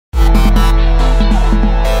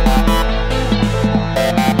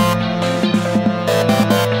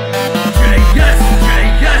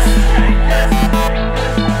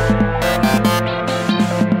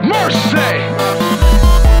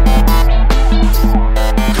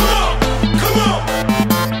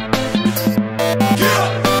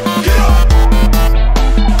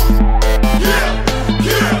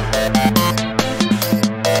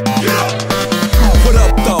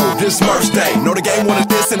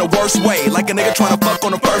in the worst way, like a nigga tryna fuck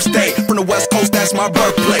on the first day. From the West Coast, that's my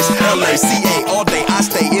birthplace. LA, CA, all day, I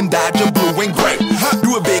stay in Dodger, blue and gray.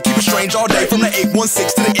 Do it big, keep it strange all day, from the 816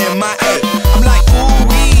 to the MIA. I'm like, ooh,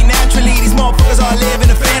 wee, naturally, these motherfuckers all live in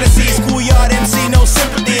a fantasy. Schoolyard MC, no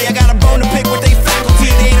sympathy. I got a bone to pick with they faculty.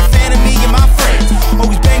 They ain't a fan of me and my friends.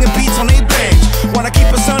 Always banging beats on they bench. Wanna keep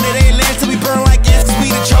us under they lens till we burn like ants, cause we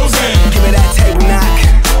the chosen. Give me that table knock.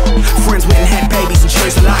 Friends went and had babies and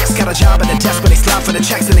cherries and locks. Got a job at the desk where they slide for the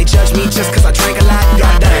checks and they judge me just cause I drink a lot.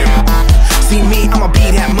 Goddamn. See me, I'ma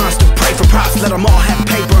be that monster. Pray for props, let them all have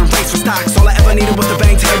paper and race for stocks. All I ever needed was the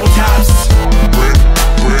bang tabletops.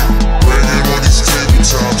 Banging on these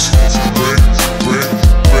tabletops.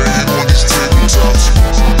 Banging on these tabletops.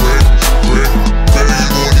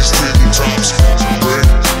 Banging on these tabletops.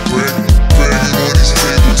 Banging on these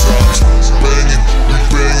tabletops.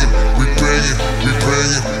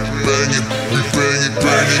 Banging, we banging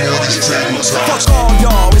on these tabletops. Fuck all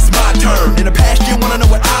y'all, it's my turn. In the past year, wanna know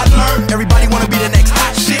what I learned? Everybody wanna be the next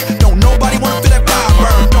hot shit. Don't nobody wanna feel that fire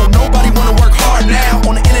burn. Don't nobody wanna work hard now.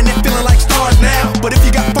 On the internet feeling like stars now. But if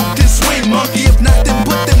you got funked in swing, monkey. If not, then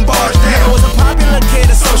put them bars down. I was a popular kid,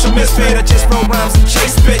 a social misfit. I just wrote rhymes and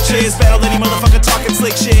chase bitches. Battle any motherfucker talking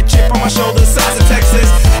slick shit. Chip on my shoulder, size of Texas.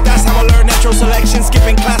 That's how I learned natural selection.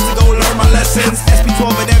 Skipping class to go learn my lessons.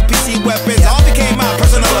 SP12 and MPC weapons all became my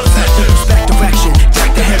personal obsession. Respect direction,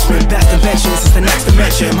 direct the henchman. Best inventions is the next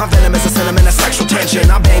dimension. My venom is a sentiment of sexual tension.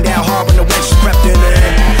 I bang down hard when the winch is prepped in it.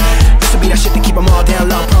 This'll be that shit to keep them all down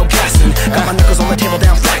low, progressing. Got my knuckles on the table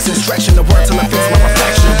down flexing. Stretching the word till it fits my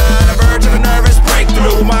reflection. The verge of a nervous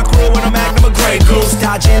breakthrough. My crew and a magnum of Grey Goose.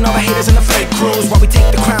 Dodging all the haters and the fake crews while we take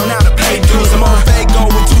the crown out of paid dues. I'm on Vago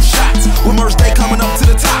with 2 shots, with Mursday coming up to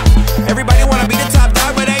the top. Everybody wanna be